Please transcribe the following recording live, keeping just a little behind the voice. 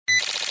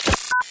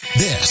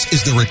This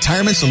is the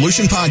Retirement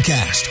Solution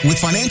Podcast with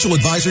financial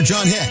advisor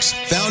John Hicks,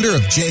 founder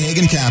of J.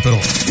 Hagan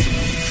Capital.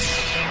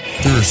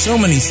 There are so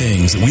many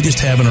things that we just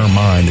have in our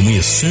mind and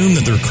we assume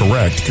that they're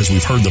correct because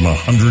we've heard them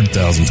 100,000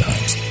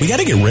 times. We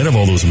got to get rid of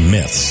all those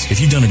myths. If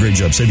you've done a great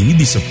job saving,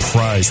 you'd be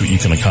surprised what you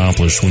can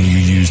accomplish when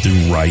you use the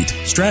right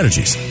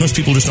strategies. Most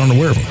people just aren't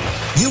aware of them.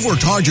 You've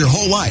worked hard your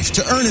whole life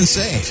to earn and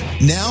save.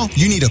 Now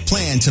you need a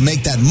plan to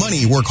make that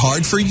money work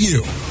hard for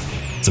you.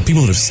 So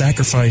people that have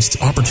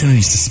sacrificed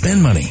opportunities to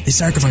spend money, they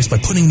sacrificed by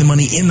putting the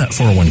money in that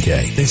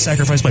 401k. They've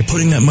sacrificed by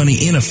putting that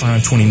money in a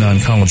 529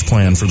 college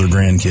plan for their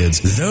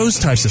grandkids. Those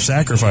types of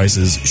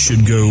sacrifices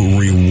should go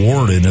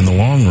rewarded in the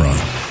long run.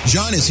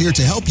 John is here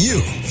to help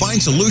you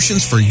find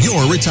solutions for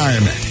your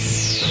retirement.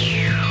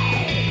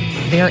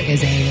 There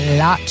is a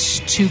lot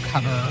to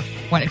cover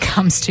when it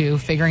comes to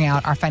figuring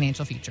out our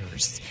financial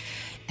futures.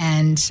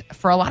 And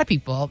for a lot of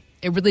people,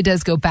 it really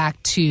does go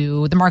back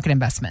to the market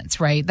investments,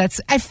 right?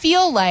 I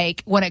feel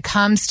like when it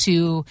comes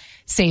to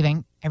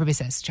saving, everybody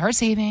says start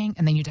saving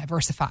and then you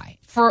diversify.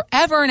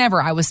 Forever and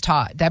ever, I was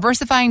taught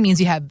diversifying means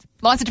you have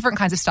lots of different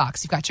kinds of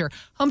stocks. You've got your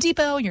Home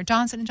Depot, your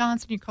Johnson &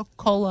 Johnson, your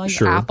Coca-Cola,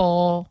 your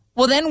Apple.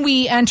 Well, then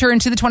we enter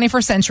into the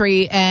 21st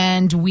century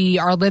and we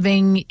are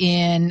living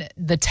in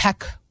the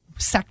tech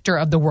sector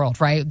of the world,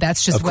 right?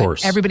 That's just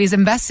what everybody's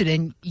invested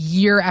in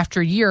year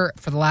after year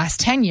for the last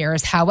 10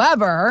 years.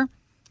 However,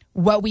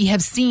 what we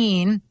have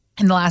seen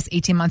in the last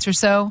 18 months or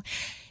so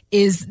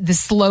is the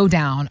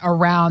slowdown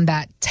around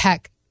that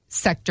tech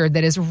sector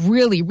that is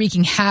really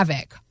wreaking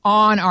havoc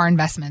on our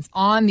investments,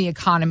 on the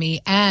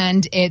economy,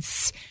 and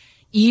it's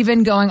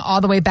even going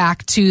all the way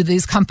back to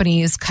these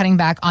companies cutting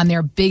back on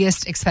their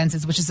biggest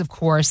expenses, which is, of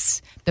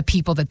course, the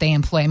people that they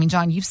employ. I mean,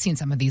 John, you've seen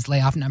some of these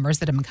layoff numbers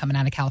that have been coming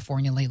out of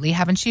California lately,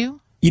 haven't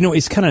you? You know,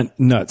 it's kind of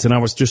nuts. And I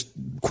was just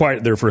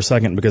quiet there for a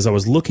second because I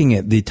was looking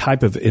at the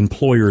type of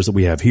employers that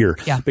we have here.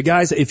 Yeah. But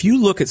guys, if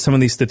you look at some of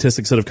these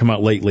statistics that have come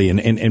out lately,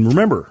 and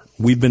remember,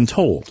 we've been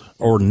told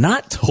or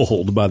not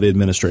told by the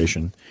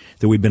administration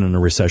that we've been in a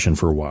recession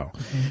for a while.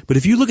 Mm-hmm. But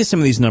if you look at some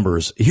of these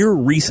numbers here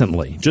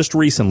recently, just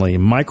recently,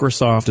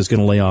 Microsoft is going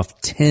to lay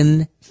off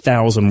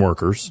 10,000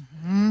 workers.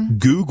 Mm-hmm.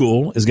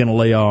 Google is going to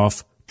lay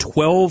off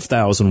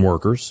 12,000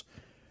 workers.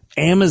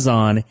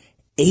 Amazon,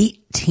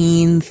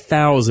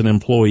 18,000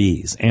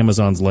 employees.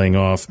 Amazon's laying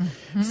off.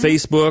 Mm-hmm.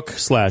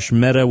 Facebook /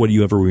 Meta, what do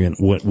you ever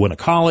want to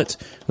call it?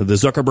 The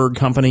Zuckerberg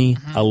company,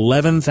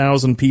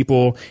 11,000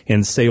 people.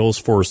 And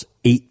Salesforce,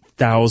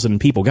 8,000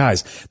 people.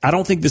 Guys, I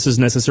don't think this is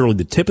necessarily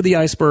the tip of the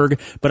iceberg,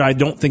 but I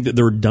don't think that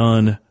they're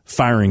done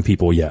firing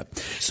people yet.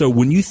 So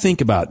when you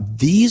think about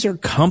these are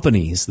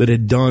companies that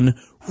had done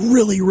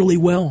really, really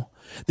well.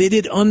 They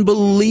did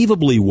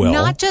unbelievably well.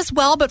 Not just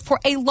well, but for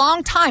a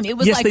long time. It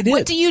was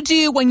what do you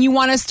do when you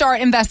want to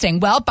start investing?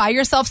 Well, buy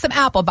yourself some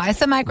Apple, buy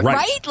some Micro,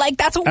 right? Like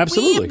that's what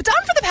we've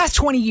done for the past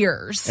 20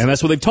 years. And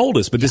that's what they've told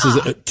us. But this is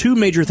two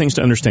major things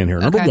to understand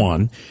here. Number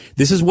one,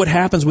 this is what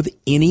happens with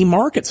any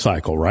market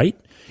cycle, right?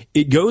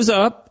 It goes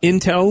up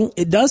until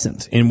it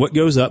doesn't. And what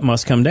goes up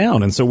must come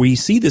down. And so we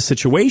see this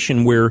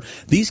situation where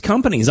these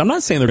companies, I'm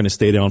not saying they're going to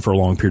stay down for a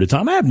long period of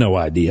time. I have no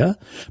idea.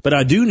 But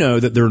I do know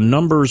that their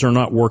numbers are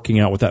not working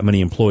out with that many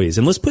employees.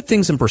 And let's put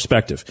things in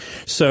perspective.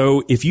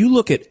 So if you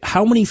look at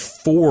how many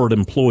Ford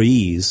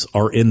employees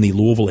are in the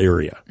Louisville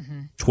area,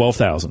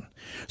 12,000.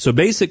 So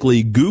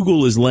basically,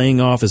 Google is laying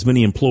off as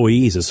many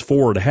employees as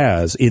Ford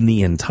has in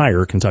the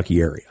entire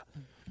Kentucky area.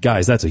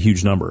 Guys, that's a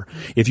huge number.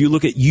 If you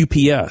look at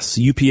UPS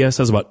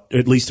has about,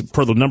 at least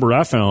per the number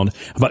I found,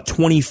 about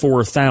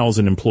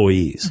 24,000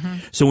 employees. Mm-hmm.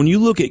 So when you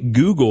look at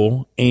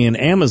Google and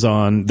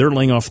Amazon, they're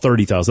laying off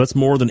 30,000. That's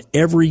more than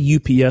every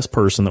UPS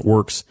person that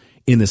works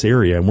in this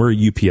area, and we're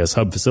a UPS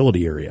hub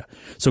facility area.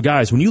 So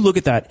guys, when you look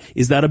at that,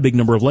 is that a big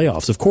number of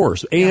layoffs? Of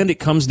course. And it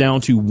comes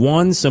down to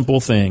one simple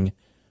thing.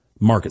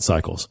 Market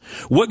cycles.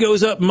 What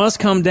goes up must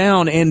come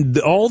down. And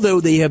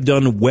although they have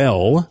done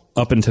well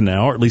up until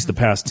now, or at least the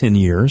past 10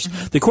 years,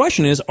 the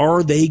question is,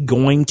 are they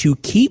going to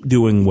keep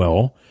doing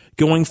well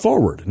going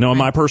forward? Now, in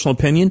my personal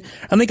opinion,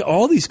 I think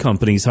all these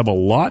companies have a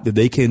lot that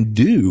they can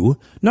do,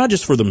 not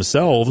just for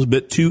themselves,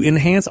 but to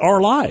enhance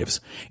our lives.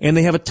 And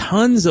they have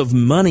tons of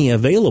money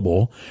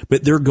available,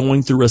 but they're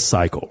going through a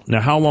cycle.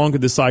 Now, how long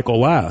could this cycle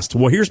last?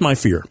 Well, here's my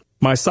fear.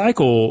 My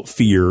cycle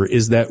fear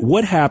is that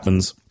what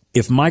happens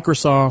if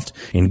Microsoft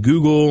and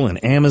Google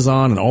and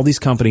Amazon and all these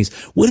companies,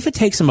 what if it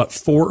takes them about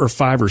 4 or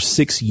 5 or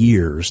 6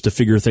 years to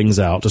figure things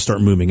out to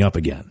start moving up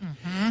again?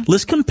 Mm-hmm.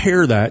 Let's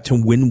compare that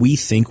to when we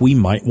think we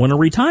might want to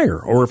retire,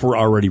 or if we're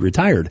already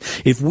retired.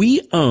 If we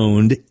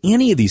owned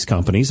any of these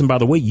companies, and by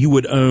the way, you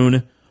would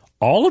own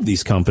all of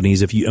these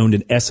companies if you owned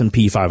an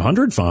S&P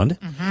 500 fund.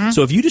 Mm-hmm.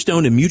 So if you just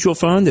owned a mutual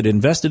fund that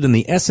invested in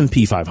the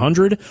S&P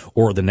 500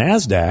 or the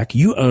NASDAQ,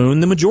 you own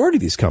the majority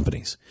of these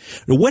companies.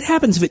 Now, what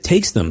happens if it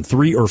takes them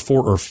 3 or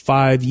 4 or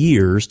 5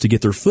 years to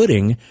get their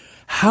footing?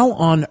 How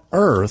on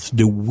earth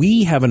do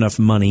we have enough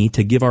money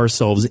to give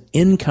ourselves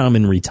income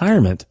in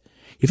retirement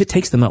if it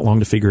takes them that long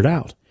to figure it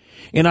out?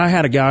 And I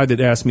had a guy that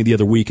asked me the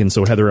other week, and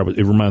so Heather, it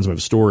reminds me of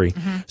a story.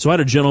 Mm-hmm. So I had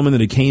a gentleman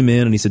that came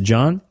in and he said,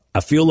 John, I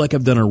feel like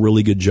I've done a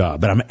really good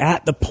job, but I'm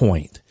at the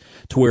point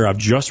to where I've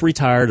just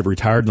retired. I've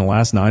retired in the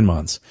last 9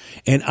 months.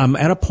 And I'm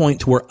at a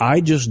point to where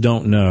I just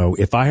don't know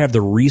if I have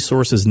the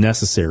resources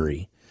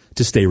necessary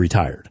to stay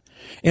retired.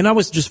 And I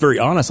was just very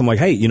honest. I'm like,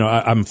 hey,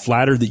 I'm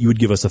flattered that you would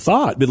give us a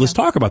thought, but let's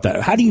talk about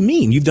that. How do you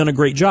mean? You've done a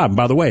great job. And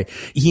by the way,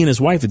 he and his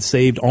wife had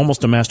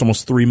amassed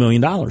almost $3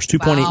 million,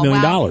 $2.8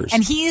 million. Wow.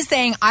 And he's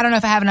saying, I don't know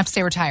if I have enough to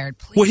stay retired.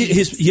 Please.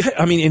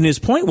 Well, and his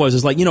point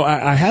was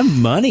I have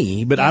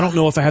money, but I don't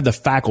know if I have the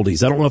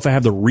faculties. I don't know if I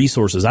have the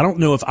resources. I don't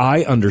know if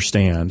I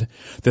understand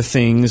the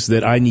things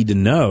that I need to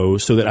know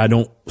so that I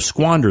don't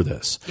squander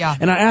this. Yeah.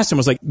 And I asked him, I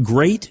was like,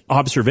 great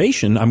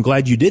observation. I'm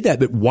glad you did that,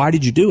 but why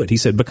did you do it? He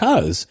said,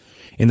 because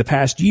in the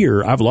past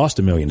year, I've lost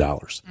 $1 million.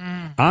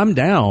 I'm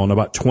down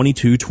about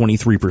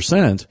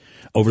 23%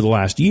 over the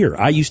last year.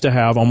 I used to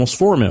have almost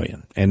 4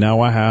 million, and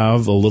now I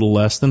have a little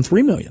less than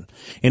 3 million.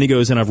 And he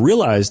goes, and I've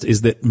realized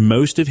is that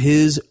most of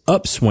his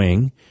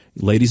upswing,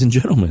 ladies and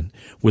gentlemen,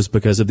 was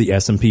because of the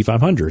S&P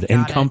 500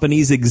 and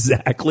companies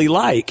exactly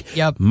like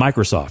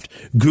Microsoft,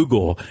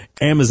 Google,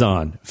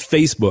 Amazon,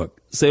 Facebook,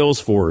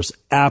 Salesforce,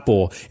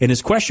 Apple. And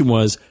his question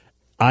was,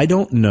 I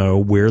don't know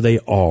where they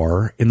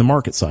are in the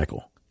market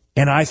cycle.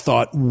 And I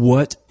thought,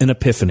 what an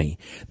epiphany.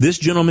 This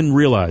gentleman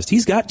realized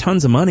he's got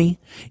tons of money.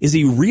 Is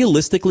he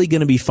realistically going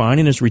to be fine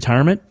in his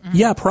retirement?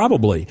 Yeah,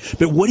 probably.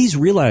 But what he's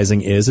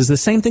realizing is the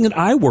same thing that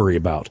I worry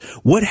about.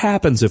 What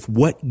happens if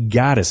what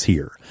got us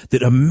here,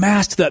 that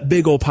amassed that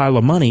big old pile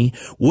of money,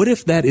 what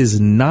if that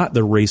is not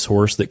the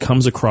racehorse that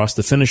comes across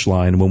the finish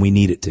line when we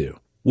need it to?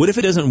 What if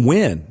it doesn't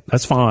win?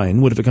 That's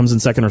fine. What if it comes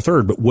in second or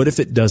third? But what if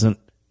it doesn't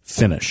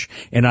finish?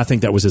 And I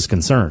think that was his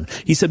concern.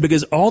 He said,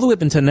 because all the way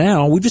up until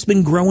now, we've just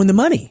been growing the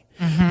money.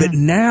 But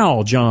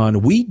now,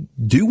 John, we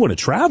do want to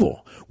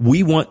travel.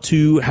 We want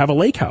to have a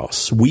lake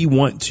house. We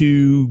want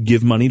to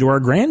give money to our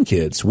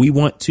grandkids. We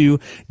want to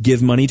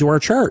give money to our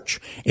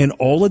church. And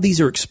all of these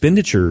are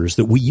expenditures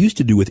that we used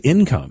to do with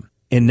income.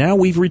 And now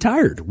we've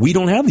retired. We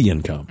don't have the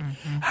income.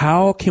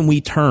 How can we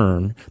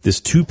turn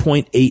this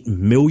 $2.8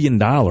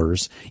 million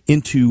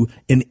into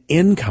an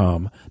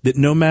income that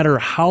no matter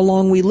how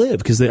long we live,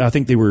 because I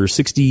think they were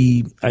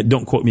 60,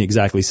 don't quote me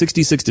exactly,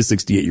 66 to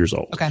 68 years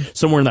old. Okay.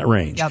 Somewhere in that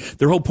range. Yep.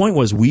 Their whole point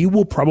was we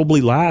will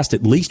probably last,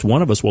 at least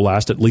one of us will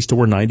last at least till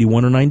we're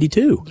 91 or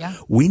 92. Yeah.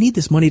 We need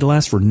this money to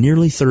last for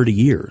nearly 30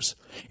 years.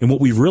 And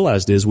what we've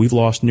realized is we've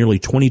lost nearly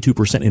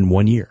 22% in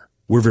 1 year.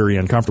 We're very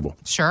uncomfortable.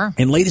 Sure.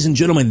 And ladies and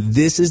gentlemen,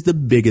 this is the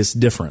biggest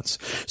difference.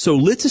 So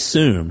let's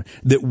assume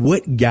that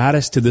what got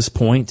us to this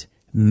point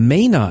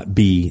may not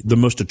be the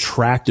most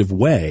attractive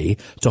way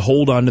to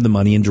hold on to the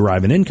money and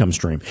derive an income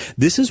stream.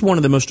 This is one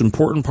of the most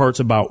important parts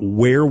about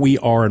where we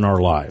are in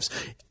our lives.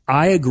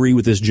 I agree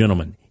with this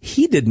gentleman.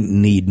 He didn't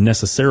need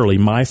necessarily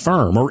my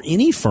firm or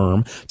any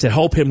firm to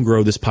help him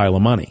grow this pile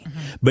of money.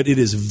 But it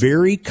is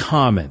very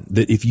common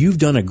that if you've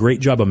done a great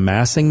job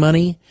amassing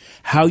money,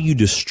 how you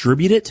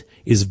distribute it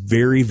is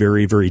very,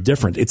 very, very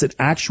different. It's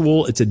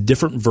a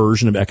different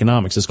version of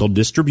economics. It's called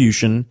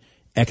distribution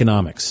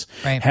economics.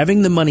 Right.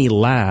 Having the money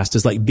last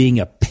is like being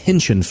a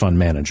pension fund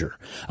manager.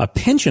 A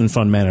pension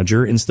fund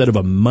manager instead of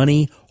a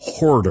money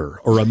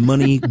hoarder or a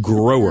money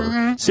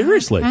grower.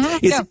 Seriously.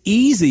 It's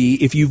easy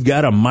if you've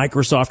got a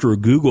Microsoft or a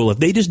Google. If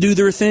they just do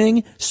their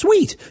thing,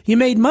 sweet, you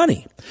made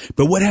money.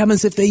 But what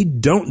happens if they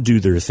don't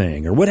do their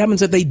thing? Or what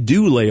happens if they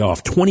do lay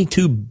off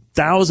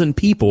 22,000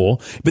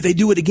 people, but they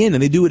do it again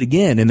and they do it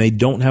again and they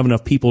don't have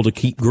enough people to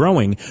keep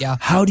growing? Yeah.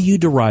 How do you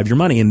derive your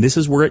money? And this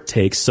is where it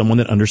takes someone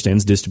that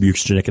understands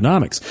distribution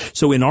economics.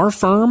 So in our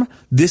firm,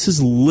 this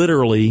is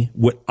literally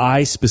what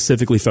I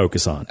specifically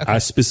focus on. Okay. I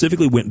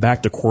specifically went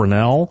back to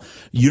Cornell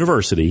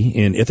University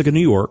in Ithaca, New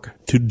York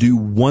to do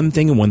one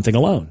thing and one thing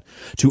alone,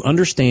 to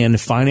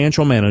understand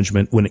financial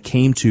management when it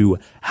came to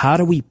how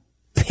do we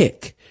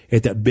pick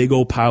at that big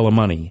old pile of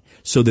money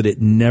so that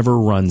it never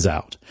runs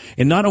out.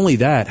 And not only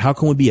that, how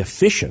can we be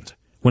efficient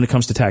when it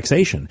comes to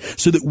taxation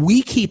so that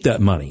we keep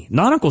that money,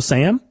 not Uncle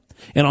Sam?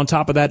 And on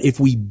top of that, if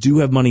we do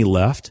have money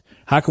left,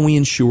 how can we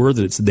ensure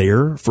that it's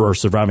there for our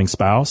surviving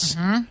spouse?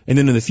 And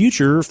then in the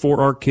future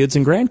for our kids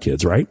and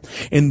grandkids, right?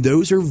 And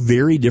those are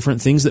very different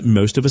things that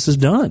most of us has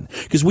done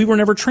because we were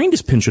never trained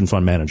as pension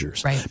fund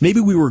managers. Right. Maybe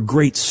we were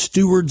great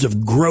stewards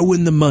of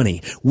growing the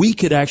money. We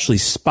could actually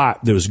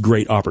spot those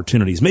great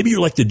opportunities. Maybe you're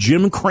like the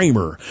Jim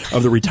Cramer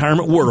of the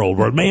retirement world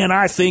where, man,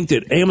 I think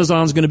that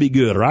Amazon's going to be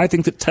good, or I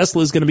think that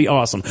Tesla is going to be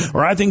awesome,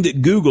 or I think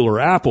that Google or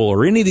Apple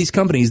or any of these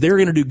companies, they're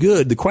going to do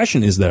good. The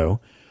question is, though,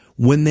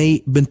 when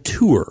they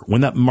mature,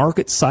 when that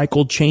market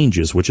cycle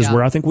changes, which is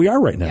where I think we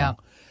are right now,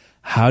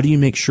 how do you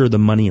make sure the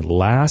money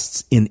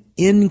lasts in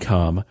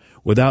income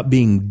without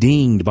being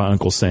dinged by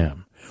Uncle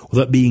Sam,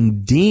 without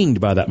being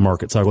dinged by that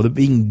market cycle, without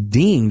being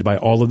dinged by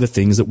all of the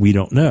things that we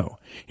don't know?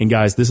 And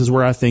guys, this is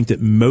where I think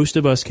that most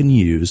of us can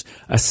use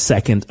a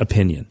second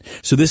opinion.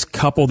 So this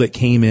couple that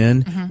came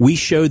in, we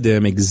showed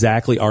them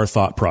exactly our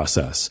thought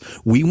process.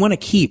 We want to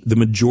keep the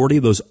majority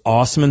of those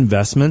awesome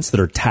investments that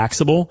are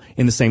taxable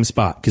in the same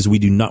spot because we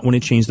do not want to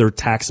change their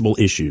taxable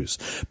issues.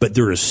 But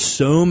there is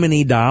so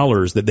many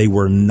dollars that they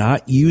were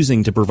not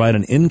using to provide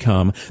an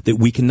income that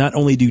we can not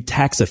only do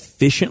tax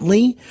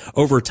efficiently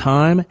over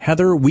time,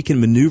 Heather, we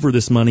can maneuver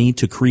this money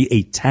to create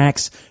a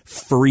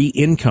tax-free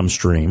income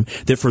stream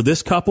that for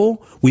this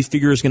couple, we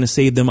figure is going to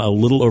save them a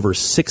little over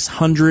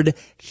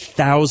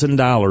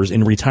 $600,000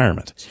 in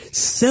retirement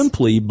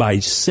by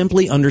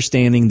simply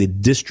understanding the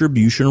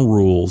distribution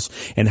rules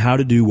and how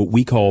to do what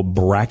we call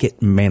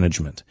bracket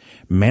management.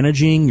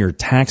 Managing your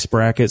tax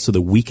bracket so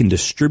that we can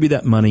distribute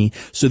that money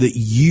so that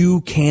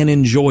you can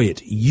enjoy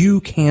it,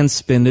 you can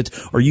spend it,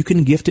 or you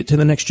can gift it to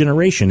the next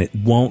generation. It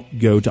won't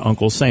go to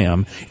Uncle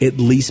Sam, at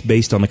least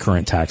based on the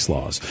current tax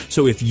laws.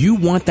 So if you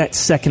want that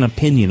second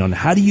opinion on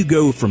how do you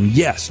go from,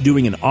 yes,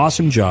 doing an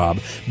awesome job,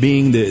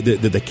 being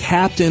the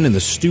captain and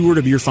the steward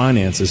of your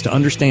finances, to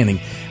understanding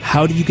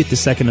how do you get the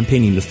second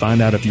opinion to find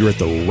out if you're at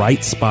the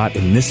right spot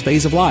in this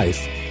phase of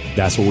life,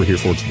 that's what we're here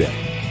for today.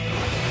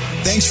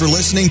 Thanks for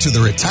listening to the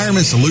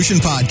Retirement Solution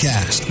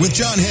Podcast with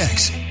John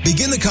Hicks.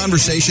 Begin the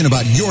conversation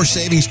about your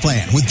savings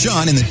plan with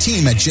John and the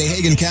team at J.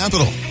 Hagan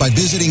Capital by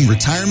visiting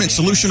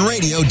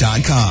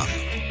retirementsolutionradio.com.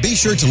 Be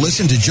sure to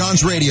listen to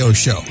John's radio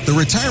show, The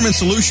Retirement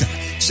Solution,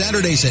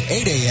 Saturdays at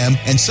 8 a.m.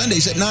 and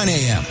Sundays at 9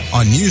 a.m.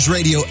 on News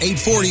Radio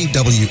 840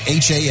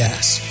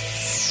 WHAS.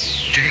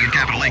 J. Hagan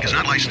Capital Inc. is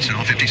not licensed in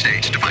all 50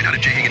 states. To find out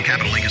if J. Hagan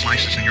Capital Inc. is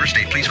licensed in your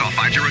state, please call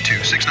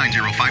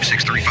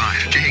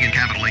 502-690-5635. J. Hagan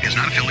Capital Inc. is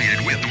not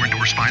affiliated with nor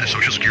endorsed by the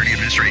Social Security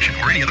Administration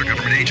or any other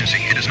government agency.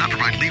 It does not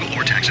provide legal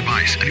or tax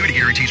advice. Annuity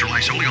guarantees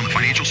rely solely on the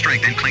financial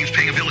strength and claims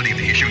paying ability of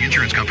the issuing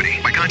insurance company.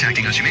 By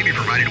contacting us, you may be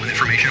provided with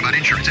information about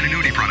insurance and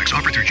annuity products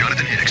offered through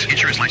Jonathan Hicks,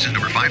 insurance license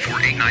number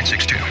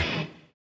 548962.